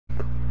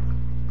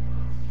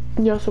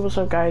Yo, so what's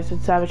up guys,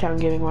 it's Savage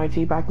Hound Gaming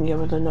YT back again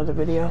with another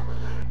video.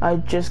 I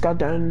just got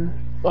done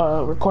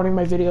recording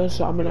my video,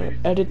 so I'm gonna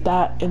edit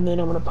that and then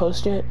I'm gonna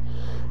post it.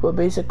 But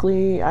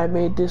basically, I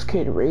made this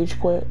kid rage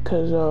quit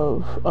because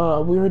of,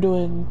 we were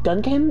doing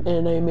Duncan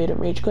and I made him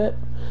rage quit.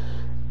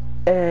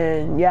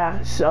 And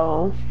yeah,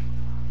 so,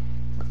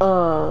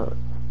 I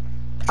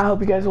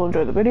hope you guys will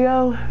enjoy the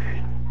video.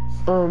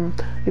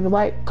 Leave a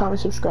like, comment,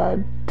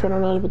 subscribe, turn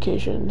on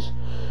notifications.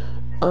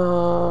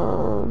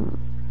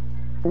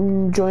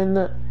 Join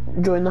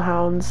the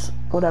hounds,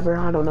 whatever,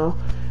 I don't know.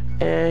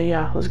 And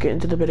yeah, let's get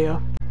into the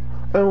video.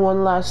 And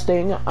one last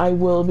thing, I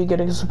will be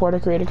getting a supporter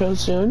creator code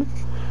soon.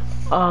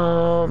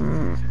 So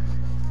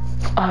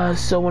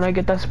when I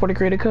get that supporter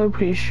creator code,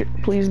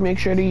 please make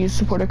sure to use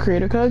supporter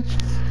creator code.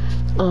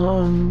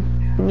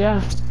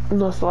 Yeah,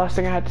 that's the last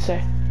thing I had to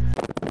say.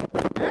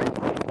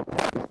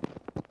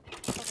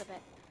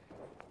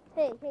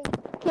 Hey, kid.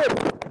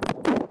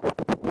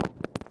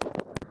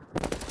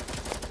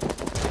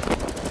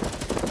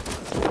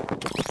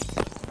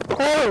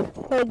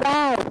 Hey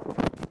guys.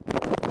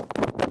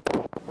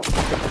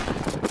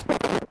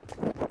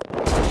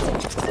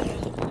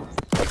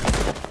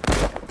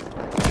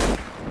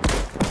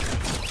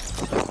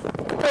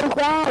 Hey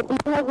Dad, do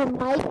you have a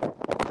mic?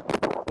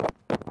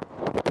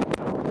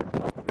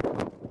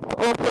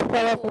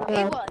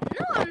 Hey, well,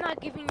 no, I'm not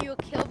giving you a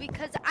kill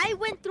because I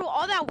went through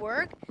all that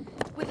work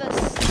with just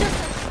a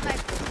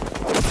sniper.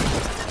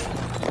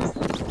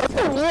 What's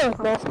in you,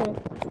 Leslie?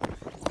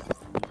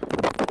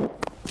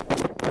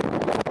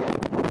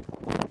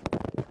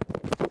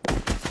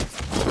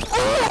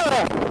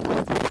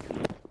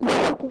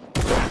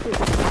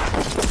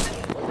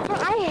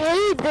 I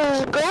hate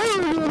this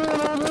gun.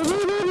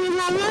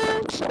 I'm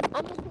gonna kick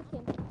him.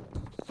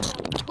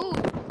 Who?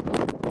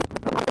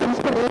 I'm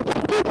just gonna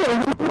kick him.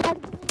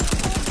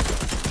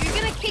 You're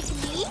gonna kick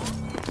me?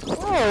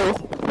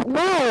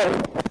 No.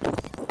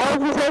 I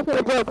was just making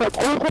a joke, like,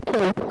 I'm gonna kick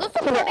him. Go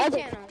to party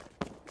channel.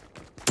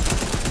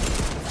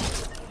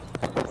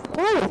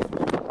 No.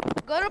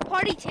 Go to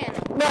party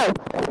channel. No.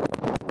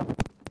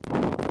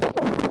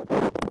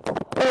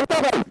 I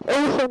thought I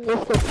opened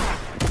this thing.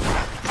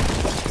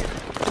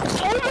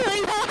 Oh my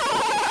god!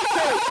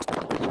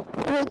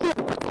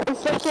 It's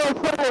such a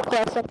friend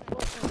request.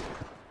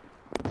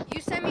 You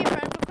send me a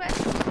friend request?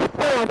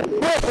 Oh,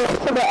 flip it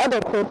to the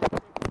other clip.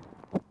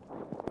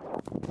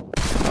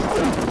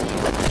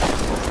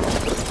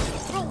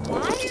 Bro, why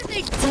are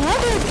they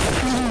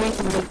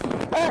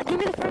give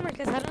me the friend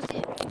request, I don't see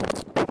it.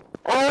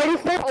 I already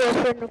sent you a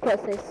friend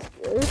request.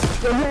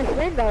 You're my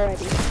friend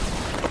already.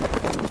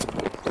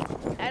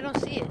 I don't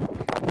see it.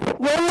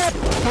 You're my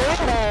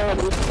friend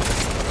already.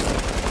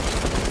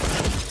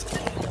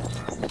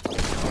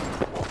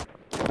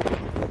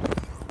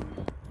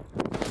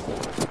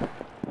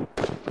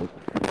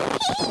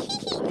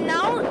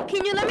 Now,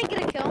 can you let me get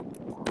a kill?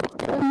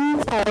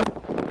 No.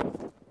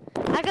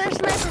 I got a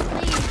sniper,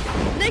 please.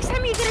 Next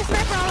time you get a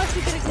sniper, I'll let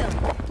you get a kill.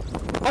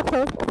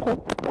 Okay.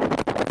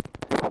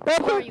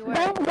 Where are you?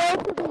 Don't go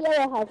to the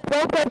yellow house.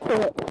 Don't go to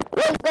it.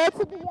 Wait, go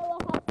to the yellow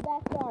house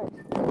backyard.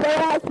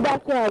 Yellow house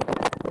backyard.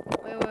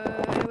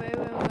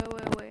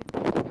 Wait.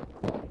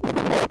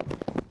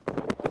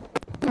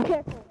 Be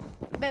careful.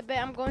 Bet,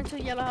 I'm going to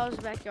Yellow House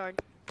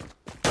backyard.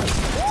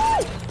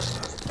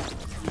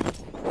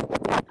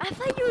 I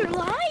thought you were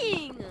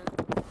lying.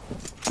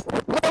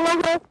 Yellow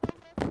house.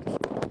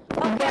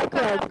 Okay, I'm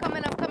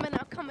coming.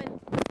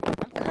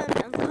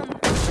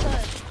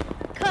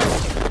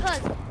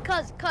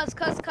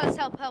 Cuz,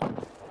 help.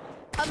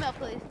 Help me out,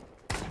 please.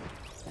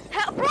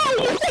 Help, bro,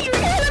 you said you were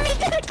gonna let me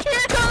get a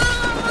kill!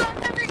 I'm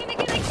never gonna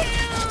get a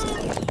kill!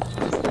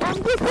 I'm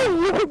just saying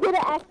you could get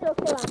an actual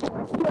kill on me.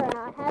 Here, I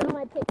have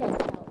my pickaxe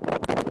out.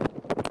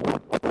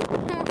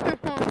 No,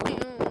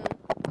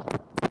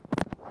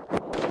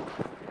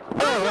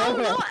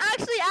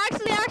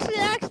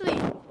 actually.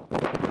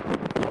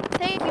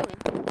 Thank you.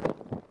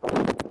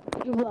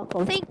 You're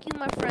welcome. Thank you,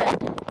 my friend.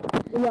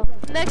 You're welcome.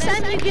 Next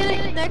time you get a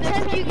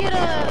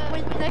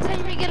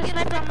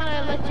sniper, I'm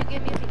gonna let you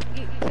get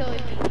kill me.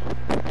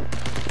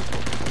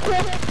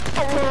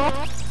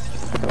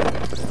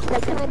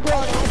 Like, can I do an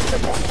extra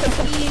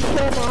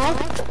kill now?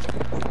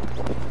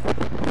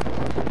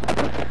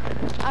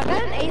 I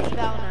got an ace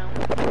val now.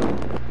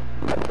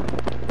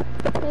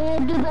 Can I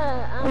do the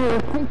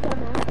free kill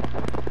now?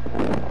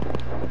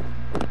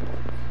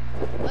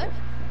 What?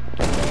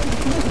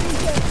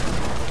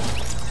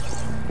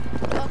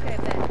 Okay,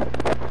 bet.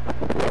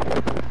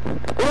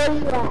 Where are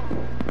you at?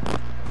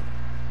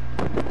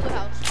 Blue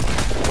house.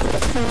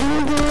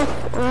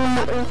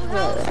 Blue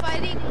house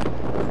fighting.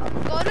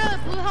 Go to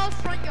blue house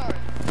front yard.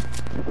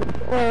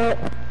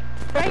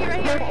 Right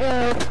here.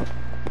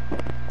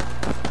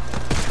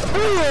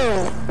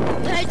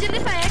 Imagine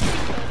if I actually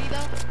killed you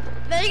though.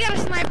 Now you got a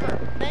sniper.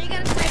 You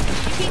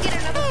can get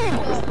another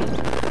kill.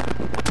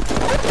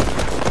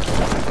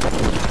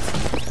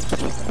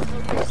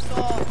 Okay,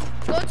 so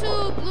go to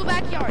blue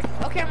backyard.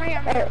 Okay, I'm right here.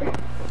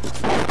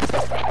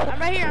 I'm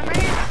right here.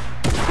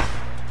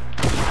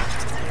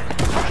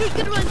 Okay,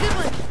 good one. Go.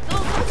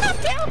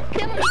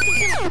 Kill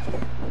him.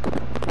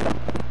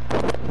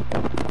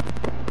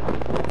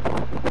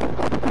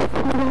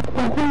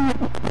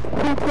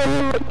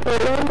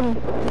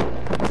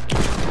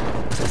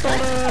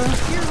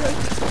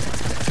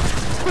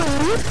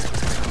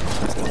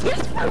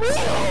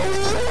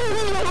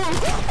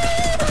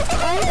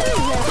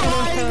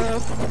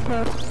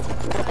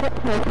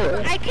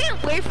 I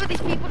can't wait for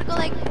these people to go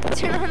like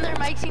turn on their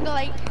mics and go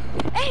like,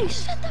 "Hey,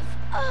 shut the f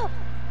up."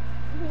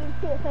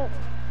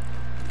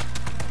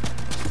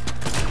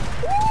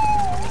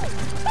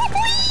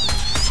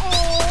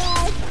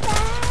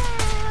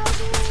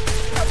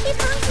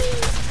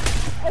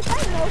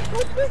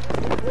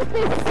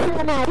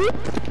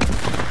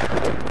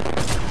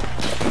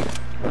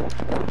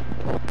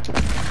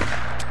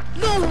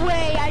 No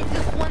way! I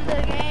just won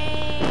the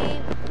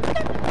game.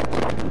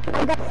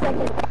 I got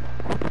second.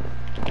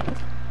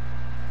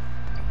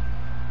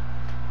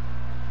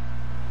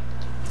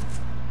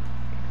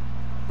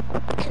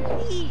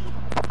 Kennedy.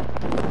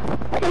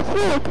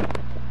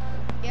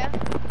 Yeah.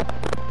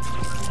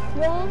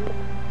 When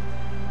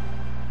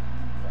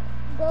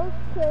Ghost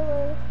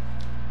Killer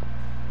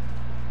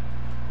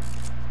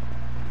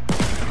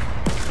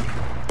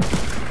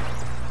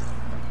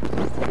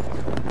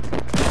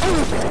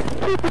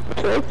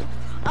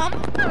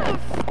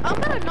I'm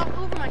gonna knock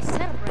over my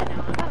setup right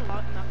now. I gotta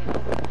knock it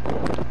over.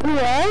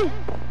 what?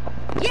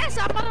 Yes,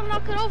 I'm about to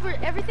knock it over.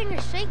 Everything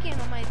is shaking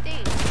on my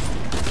thing.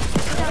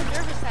 Look how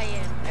nervous I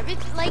am.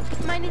 Like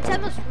my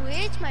Nintendo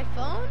Switch, my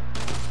phone.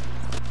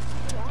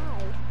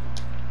 Why?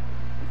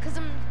 Because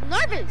I'm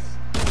nervous.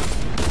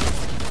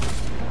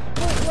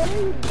 What are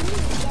you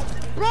doing?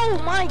 Bro,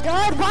 my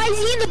God, why is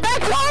he in the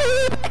back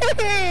line?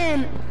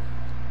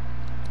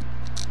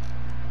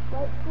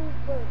 What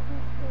Cooper?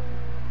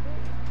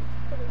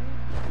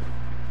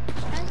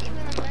 How's he in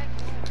the back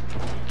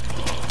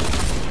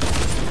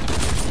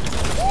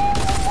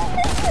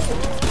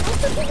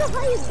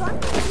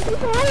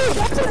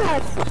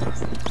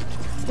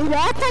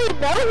That's how you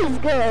know he's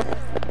good.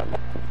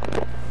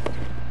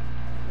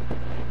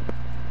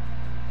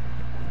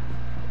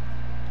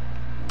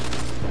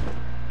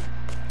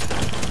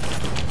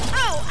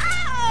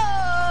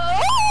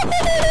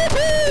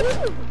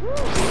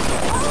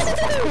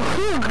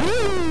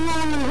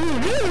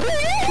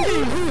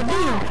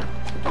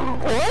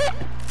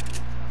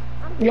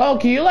 Yo,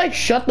 can you like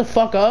shut the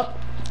fuck up?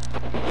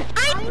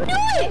 I knew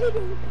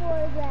it!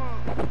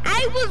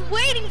 I was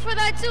waiting for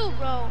that too,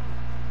 bro.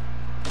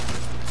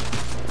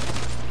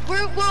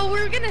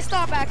 We're gonna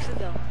stop action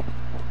though.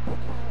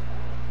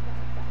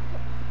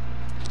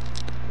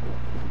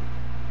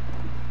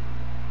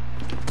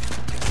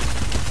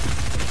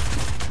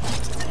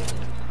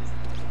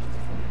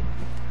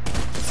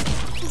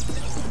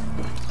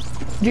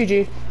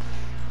 GG.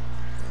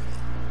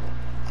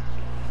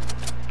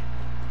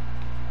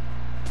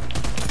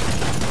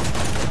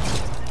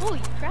 Holy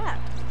crap.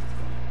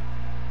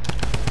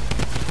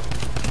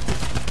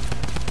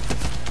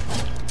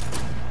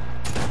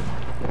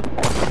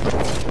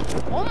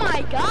 Oh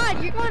my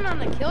God, you're going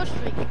on a kill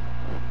streak.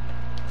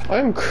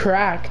 I'm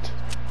cracked.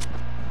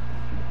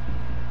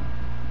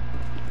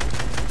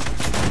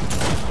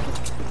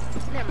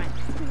 Never mind.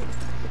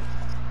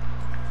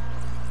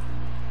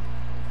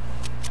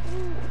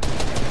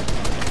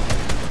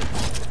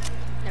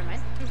 Never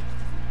mind.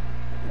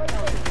 Wait,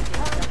 I'm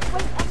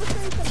gonna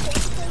show you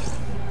something.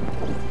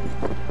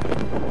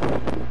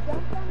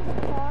 Jump on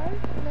the car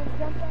and then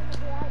jump on the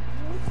garage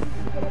roof. You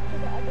can get up to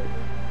the other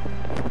roof.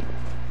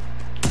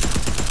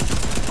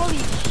 Holy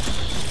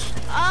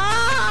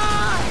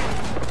ah!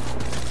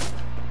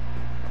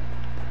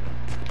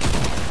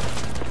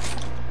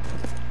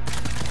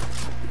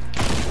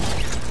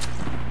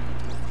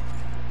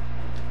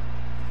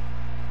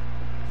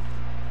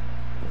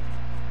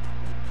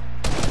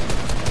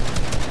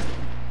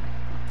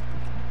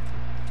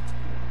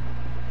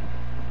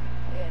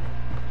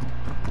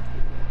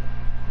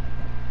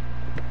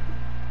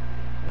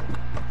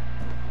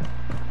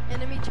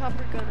 Enemy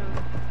chopper gun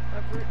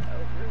overhead.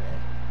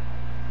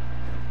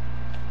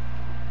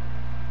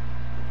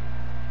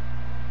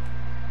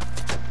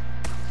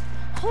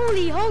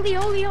 Holy. Oh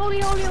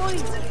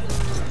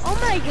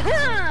my God,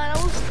 I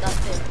was stuck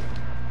there.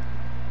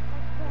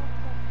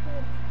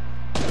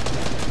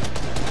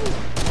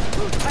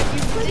 Are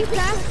you really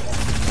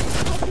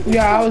fast?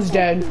 Yeah, I was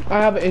dead.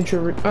 I have an infantry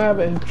rifle.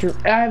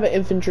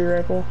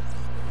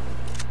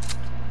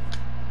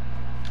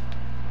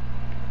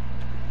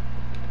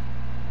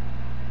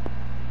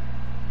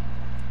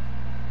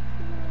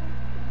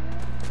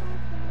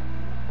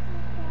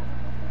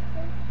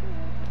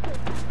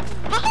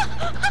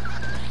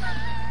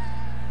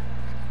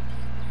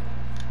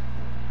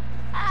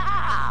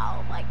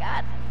 Oh my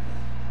God.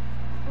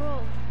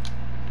 Bro.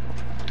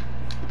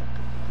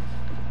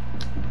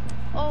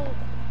 Oh,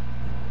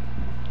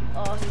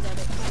 he got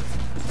it.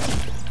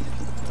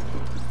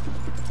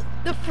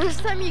 The first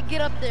time you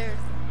get up there,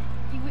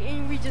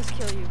 we just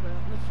kill you, bro.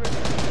 The first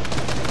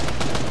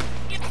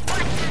time. Get the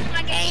fuck out of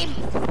my game!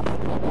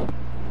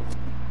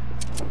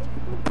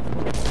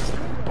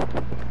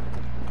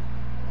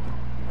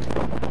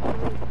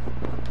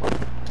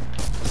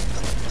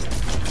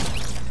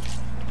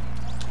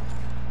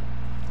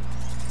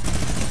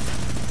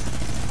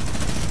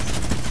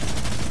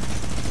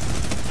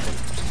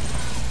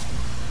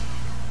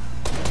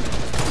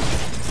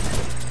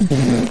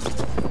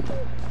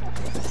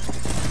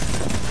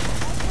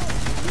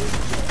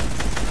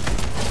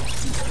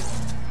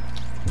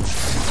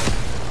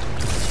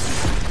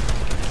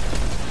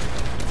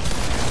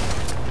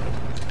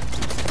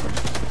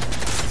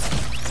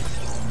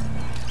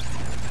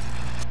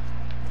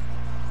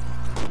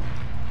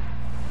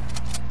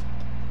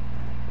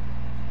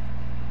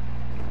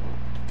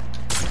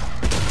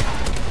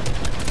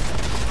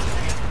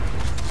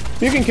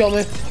 You can kill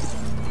me.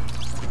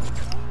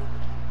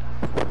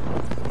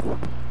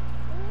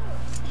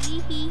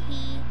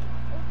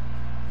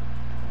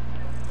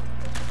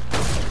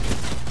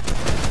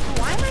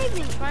 Why am I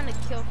even trying to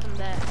kill from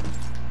that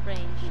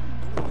range?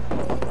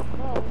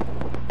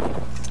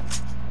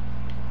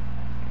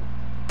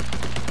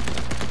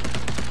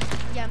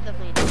 Yeah, I'm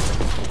definitely.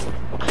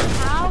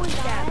 How is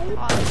that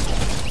possible?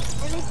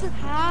 And it's just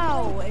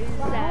How is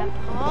that and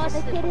the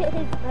possible? kid hit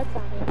his nuts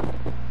on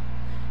it.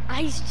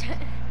 I just.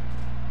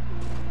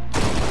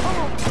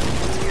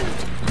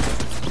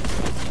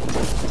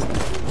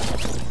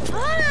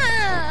 Ah!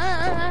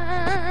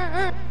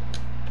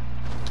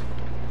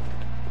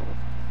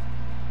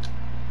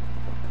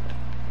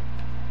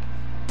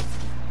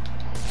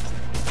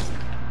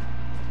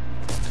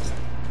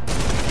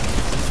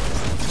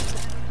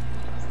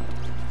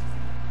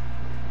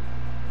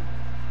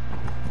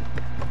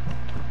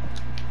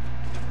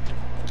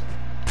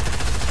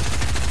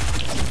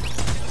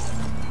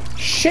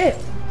 Shit.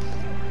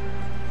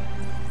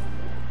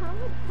 How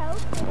much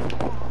health is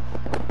that?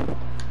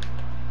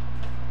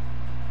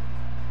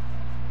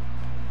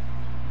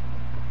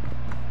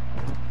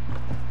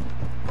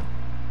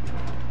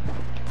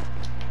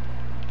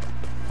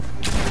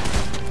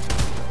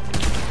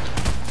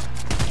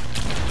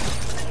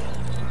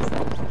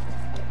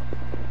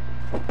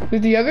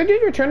 Did the other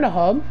dude return to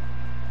hub?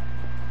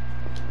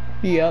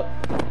 Yep.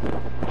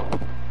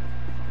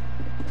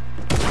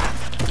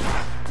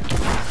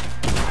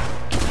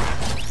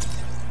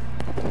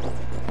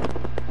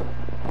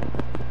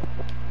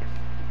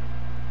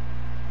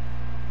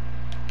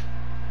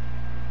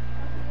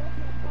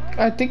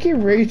 I think he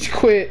rage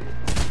quit.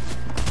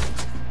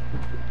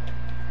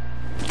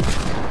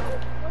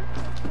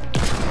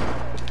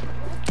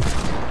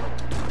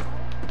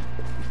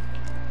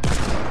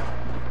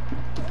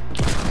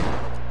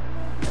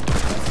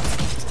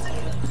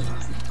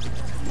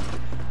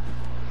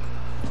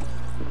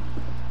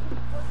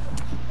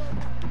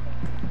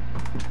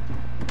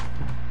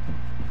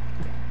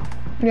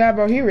 Yeah,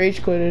 bro, he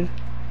rage quitted.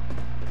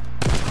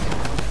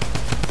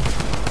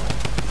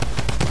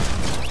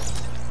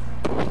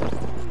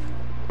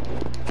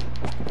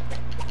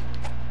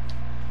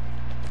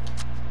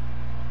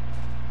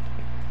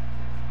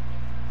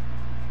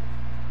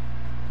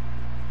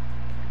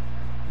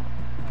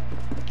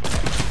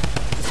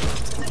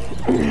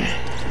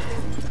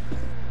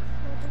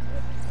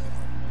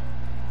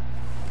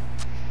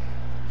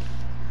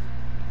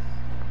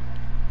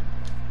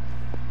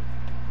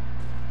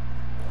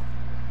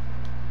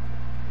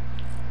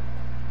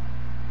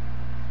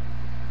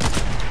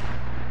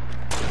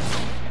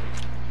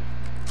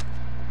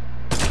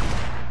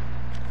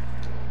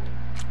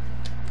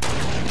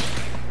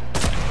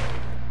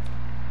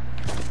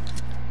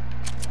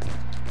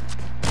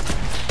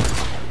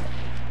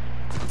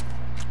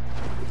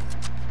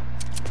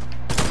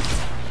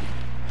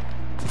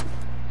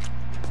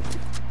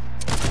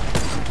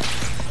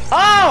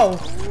 Oh!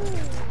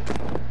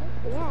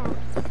 Yeah.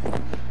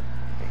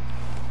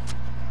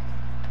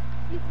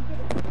 You can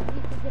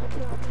get a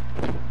kill on me.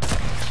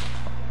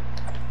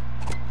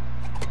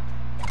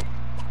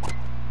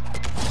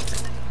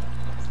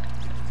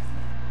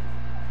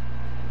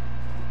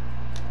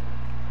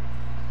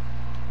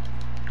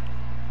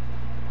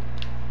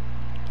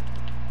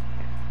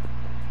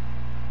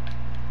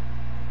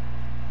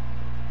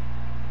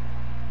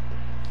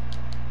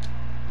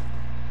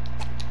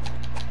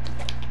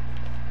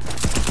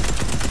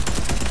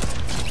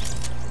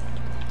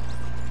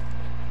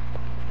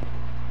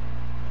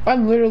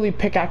 I'm literally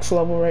pickaxe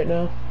level right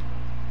now.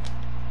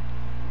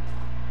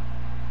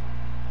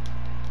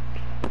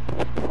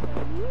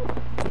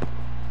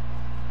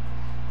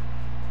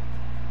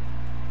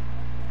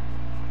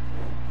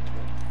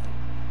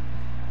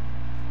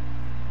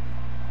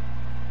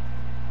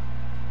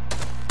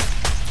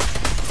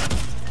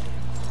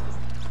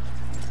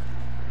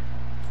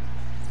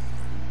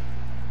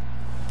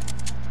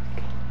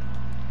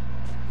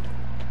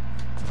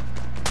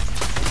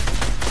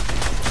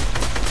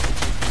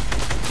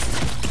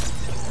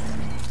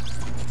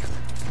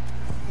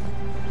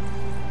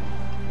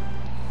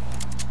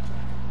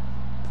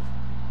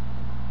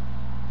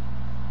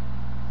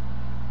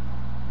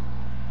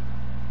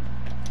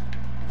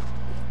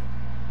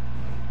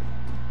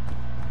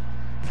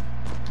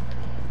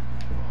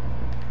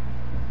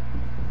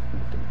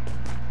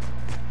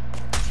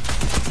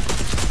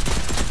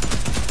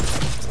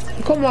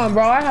 Come on,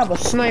 bro, I have a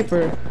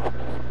sniper.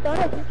 Don't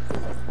have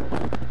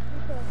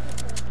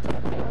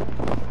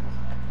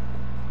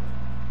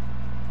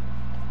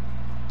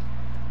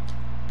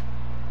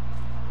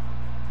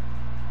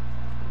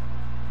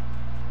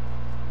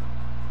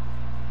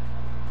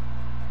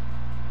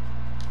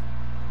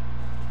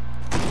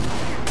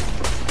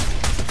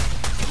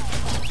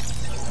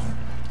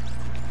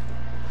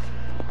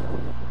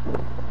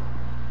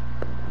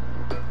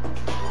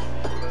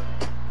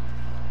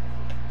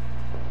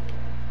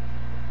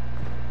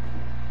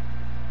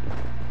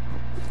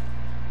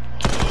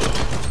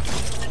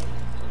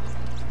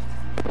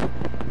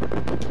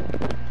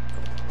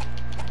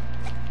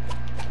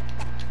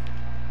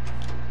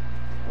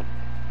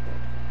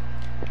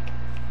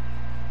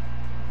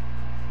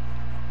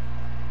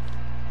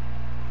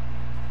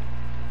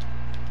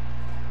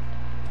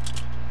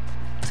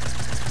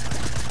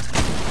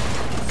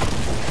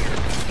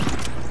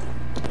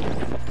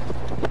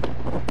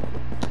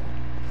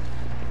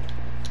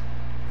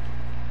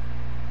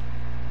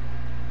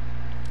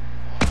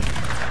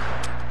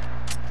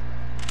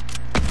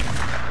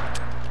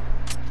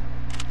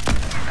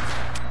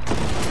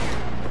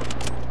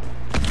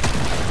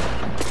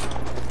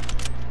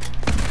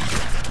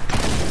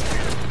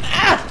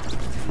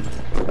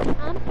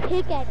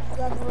pickaxe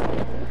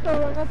revelation. So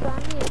run up on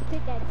me and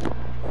pickaxe me.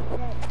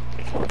 Right.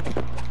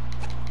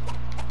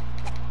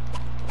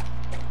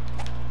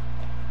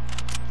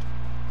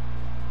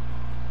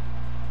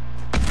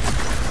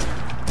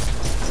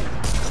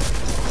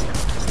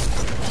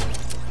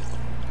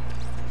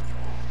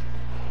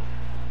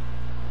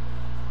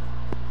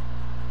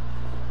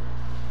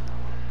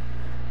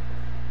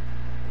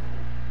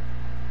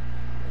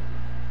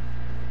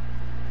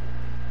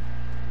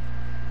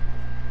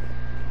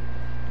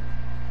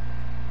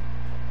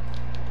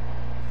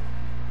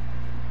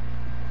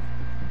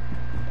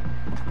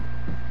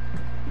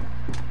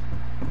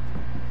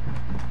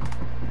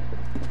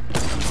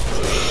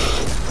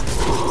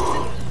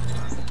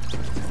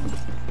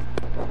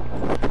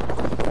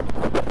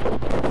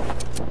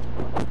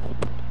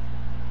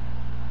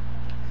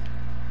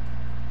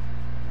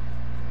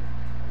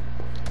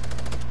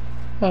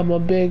 I'm a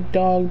big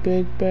dog,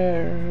 big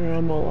bear,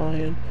 I'm a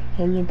lion.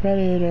 I'm the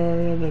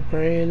predator, the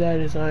prey that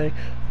is hiding.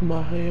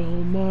 My,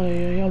 oh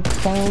my, I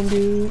found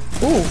you.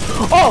 Ooh!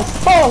 Oh!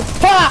 Oh!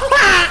 Ha!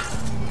 Ha!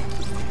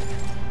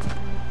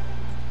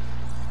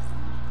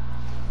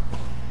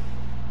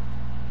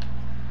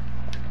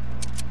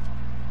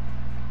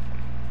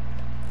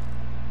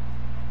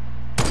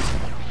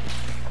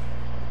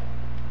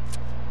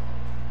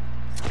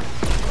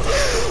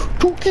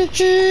 Cookie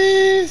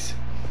cheese!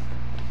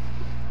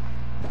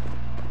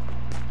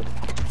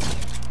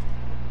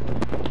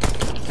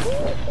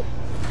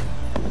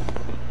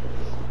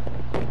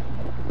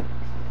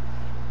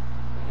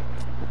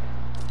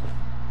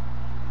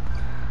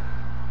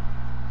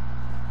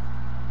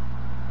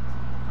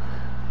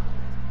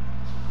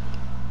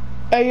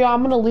 Hey, yo,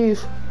 I'm gonna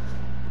leave.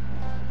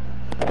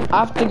 I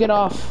have to get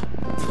off.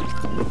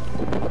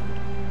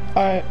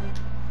 Alright.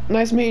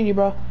 Nice meeting you,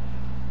 bro.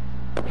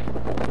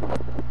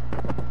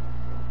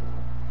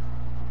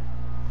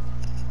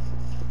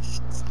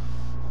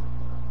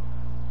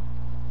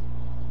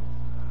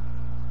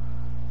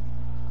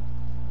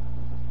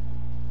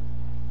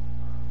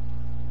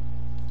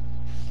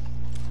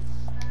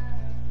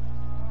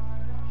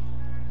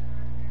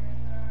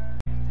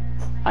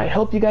 I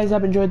hope you guys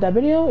have enjoyed that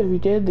video. If you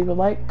did, leave a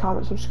like,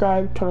 comment,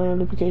 subscribe, turn on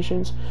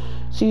notifications.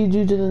 See you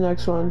dudes in the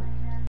next one.